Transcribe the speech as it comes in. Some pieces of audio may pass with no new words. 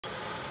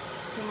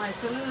So my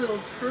silly little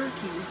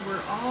turkeys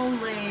were all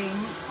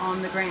laying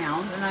on the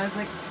ground, and I was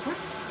like,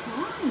 what's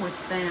wrong with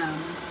them?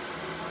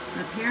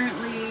 And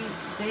apparently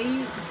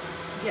they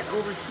get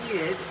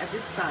overheated at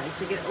this size.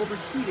 They get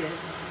overheated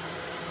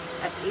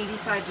at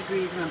 85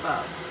 degrees and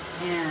above.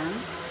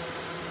 And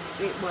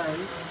it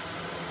was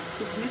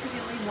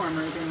significantly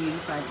warmer than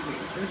 85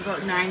 degrees. It was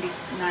about 90,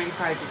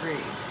 95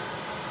 degrees.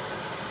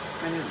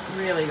 And it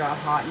really got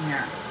hot in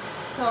here.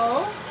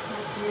 So,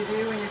 what do you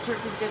do when your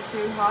turkeys get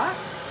too hot?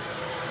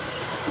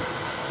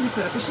 You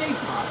put up a shade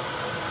cloth.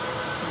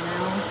 So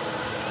now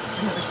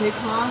we have a shade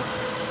cloth.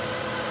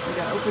 We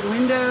got open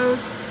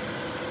windows.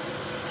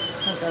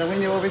 I've got a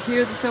window over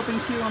here that's open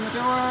too on the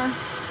door.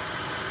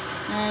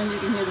 And you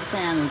can hear the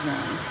fan is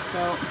running.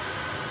 So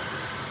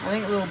I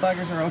think little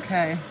buggers are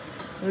okay.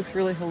 It looks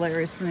really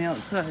hilarious from the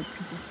outside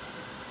because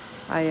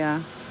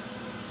I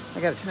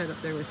got it tied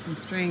up there with some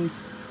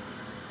strings.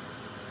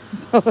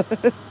 So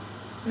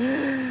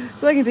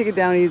I can take it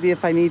down easy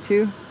if I need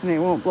to, and it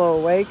won't blow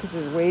away because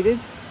it's weighted.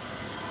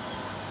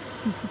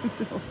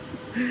 So,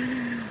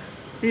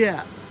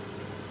 yeah.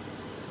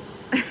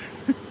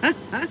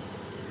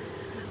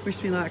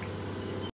 Wish me luck.